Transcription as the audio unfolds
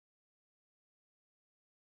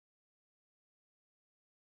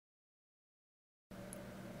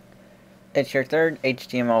It's your third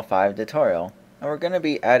HTML5 tutorial, and we're going to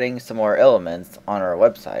be adding some more elements on our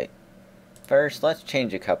website. First, let's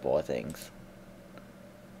change a couple of things.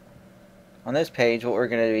 On this page, what we're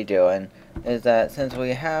going to be doing is that since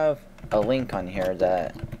we have a link on here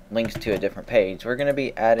that links to a different page, we're going to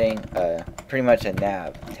be adding pretty much a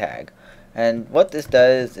nav tag. And what this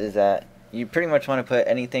does is that you pretty much want to put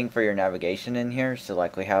anything for your navigation in here. So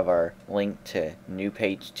like we have our link to new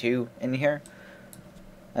page 2 in here.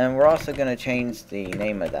 And we're also going to change the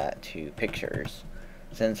name of that to pictures,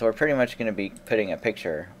 since we're pretty much going to be putting a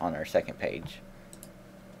picture on our second page.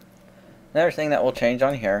 Another thing that we'll change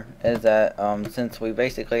on here is that since we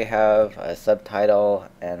basically have a subtitle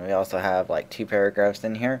and we also have like 2 paragraphs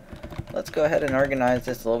in here, let's go ahead and organize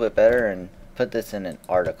this a little bit better and put this in an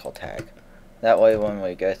article tag. That way when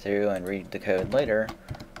we go through and read the code later,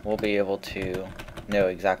 we'll be able to know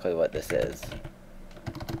exactly what this is.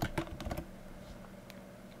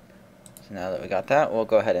 Now that we got that, we'll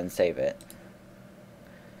go ahead and save it.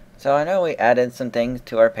 So I know we added some things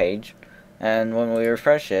to our page, and when we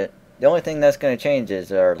refresh it, the only thing that's going to change is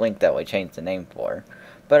our link that we changed the name for.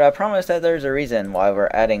 But I promise that there's a reason why we're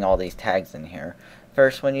adding all these tags in here.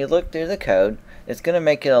 First, when you look through the code, it's going to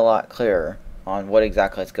make it a lot clearer on what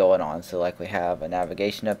exactly is going on. So like we have a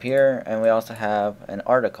navigation up here, and we also have an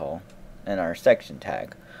article in our section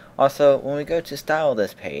tag. Also, when we go to style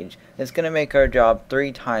this page, it's going to make our job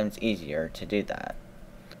 3 times easier to do that.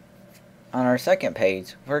 On our second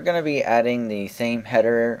page, we're going to be adding the same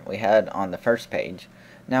header we had on the first page.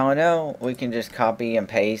 Now I know we can just copy and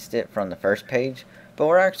paste it from the first page, but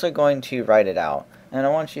we're actually going to write it out. And I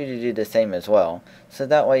want you to do the same as well, so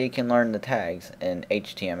that way you can learn the tags in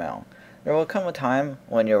HTML. There will come a time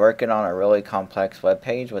when you're working on a really complex web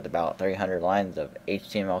page with about 300 lines of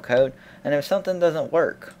HTML code, and if something doesn't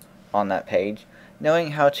work on that page,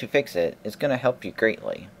 knowing how to fix it is going to help you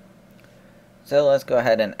greatly. So let's go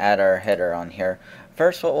ahead and add our header on here.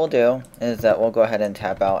 First, what we'll do is that we'll go ahead and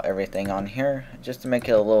tab out everything on here just to make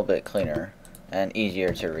it a little bit cleaner and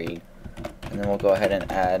easier to read. And then we'll go ahead and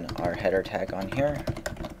add our header tag on here.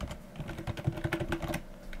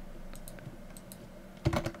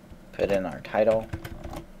 Put in our title.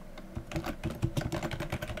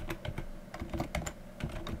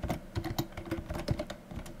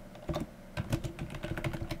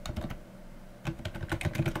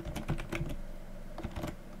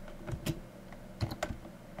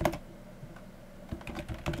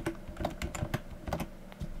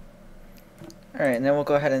 Alright, and then we'll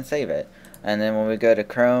go ahead and save it. And then when we go to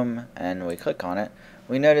Chrome and we click on it,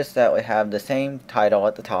 we notice that we have the same title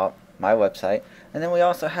at the top, my website, and then we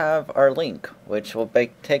also have our link, which will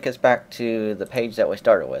take us back to the page that we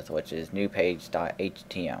started with, which is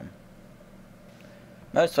newpage.htm.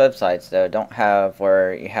 Most websites, though, don't have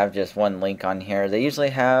where you have just one link on here. They usually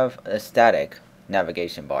have a static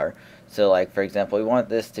navigation bar. So like, for example, we want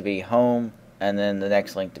this to be home and then the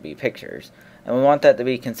next link to be pictures. And we want that to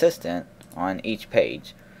be consistent on each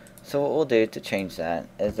page. So what we'll do to change that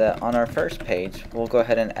is that on our first page, we'll go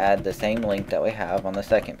ahead and add the same link that we have on the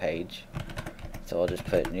second page. So we'll just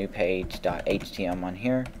put newpage.htm on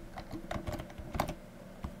here.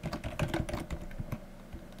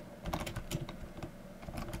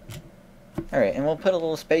 Alright, and we'll put a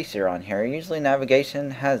little spacer on here. Usually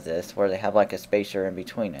navigation has this where they have like a spacer in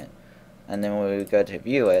between it. And then when we go to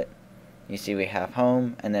view it, you see we have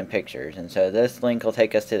home and then pictures. And so this link will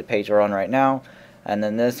take us to the page we're on right now, and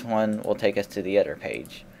then this one will take us to the other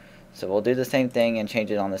page. So we'll do the same thing and change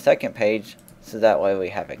it on the second page, so that way we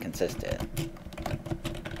have it consistent.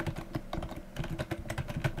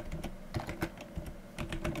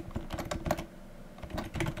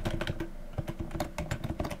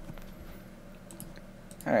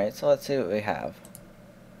 Alright, so let's see what we have.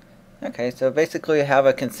 Okay, so basically we have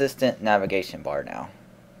a consistent navigation bar now.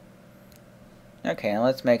 Okay, and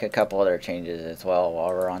let's make a couple other changes as well while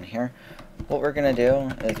we're on here. What we're going to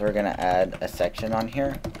do is we're going to add a section on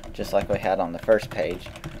here, just like we had on the first page.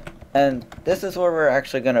 And this is where we're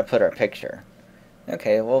actually going to put our picture.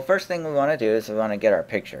 Okay, well, first thing we want to do is we want to get our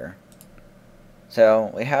picture.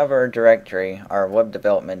 So we have our directory, our web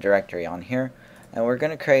development directory on here, and we're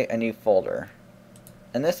going to create a new folder.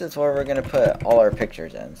 And this is where we're going to put all our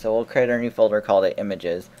pictures in. So we'll create our new folder called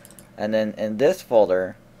images, and then in this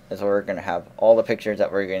folder is where we're going to have all the pictures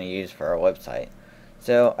that we're going to use for our website.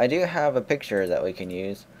 So I do have a picture that we can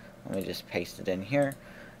use. Let me just paste it in here.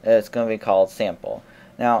 It's going to be called sample.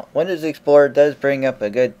 Now, Windows Explorer does bring up a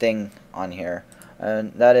good thing on here,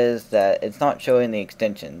 and that is that it's not showing the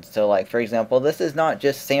extensions. So like, for example, this is not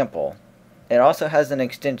just sample. It also has an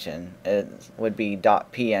extension. It would be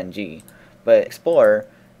 .png. But Explorer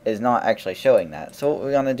is not actually showing that. So what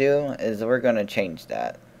we're going to do is we're going to change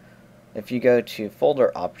that. If you go to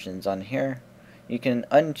folder options on here, you can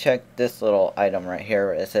uncheck this little item right here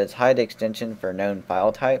where it says hide extension for known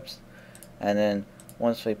file types, and then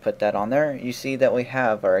once we put that on there, you see that we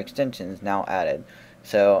have our extensions now added.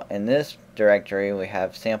 So in this directory we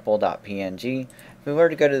have sample.png. If we were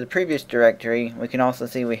to go to the previous directory, we can also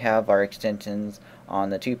see we have our extensions on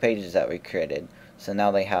the 2 pages that we created. So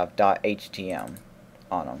now they have .htm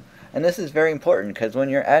on them. And this is very important because when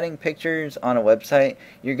you're adding pictures on a website,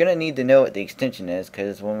 you're going to need to know what the extension is,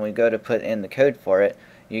 because when we go to put in the code for it,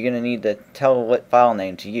 you're going to need to tell what file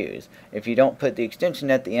name to use. If you don't put the extension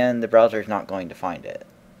at the end, the browser is not going to find it.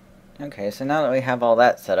 Okay, so now that we have all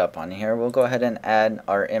that set up on here, we'll go ahead and add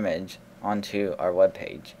our image onto our web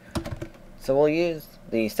page. So we'll use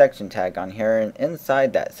the section tag on here, and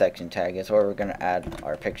inside that section tag is where we're going to add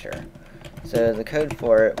our picture. So the code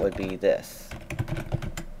for it would be this.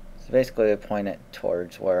 So basically we point it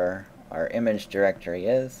towards where our image directory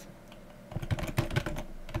is,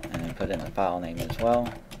 and then put in the file name as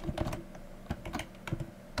well.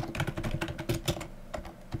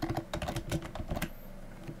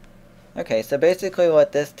 Okay, so basically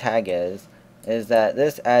what this tag is that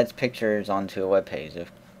this adds pictures onto a web page.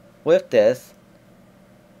 With this,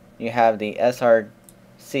 you have the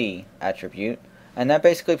src attribute, and that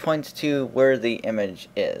basically points to where the image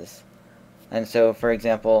is. And so, for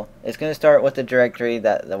example, it's going to start with the directory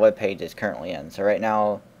that the web page is currently in. So right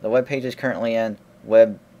now, the web page is currently in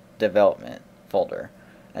web development folder.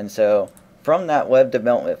 And so, from that web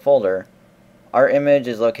development folder, our image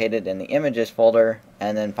is located in the images folder,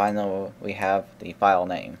 and then finally we have the file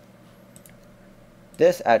name.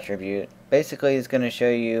 This attribute basically is going to show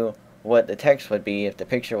you what the text would be if the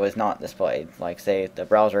picture was not displayed. Like, say if the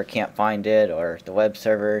browser can't find it, or the web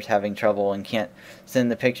server is having trouble and can't send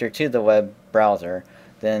the picture to the web browser,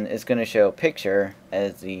 then it's going to show picture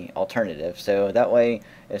as the alternative. So that way,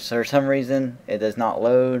 if for some reason it does not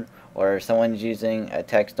load, or someone's using a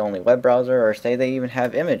text-only web browser, or say they even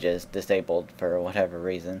have images disabled for whatever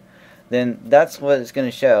reason, then that's what it's going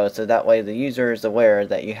to show. So that way the user is aware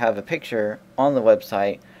that you have a picture on the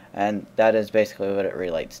website, and that is basically what it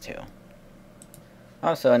relates to.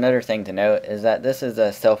 Also, another thing to note is that this is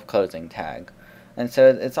a self-closing tag. And so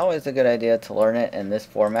it's always a good idea to learn it in this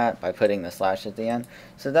format by putting the slash at the end.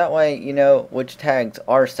 So that way you know which tags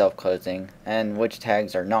are self-closing and which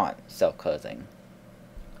tags are not self-closing.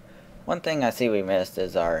 One thing I see we missed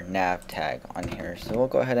is our nav tag on here. So we'll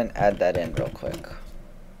go ahead and add that in real quick.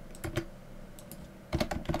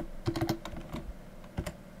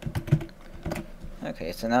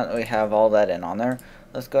 Okay, so now that we have all that in on there,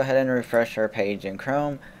 let's go ahead and refresh our page in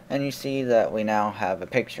Chrome, and you see that we now have a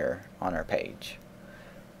picture on our page.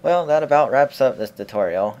 Well, that about wraps up this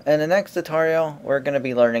tutorial. In the next tutorial, we're going to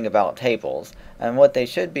be learning about tables, and what they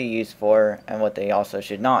should be used for, and what they also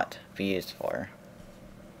should not be used for.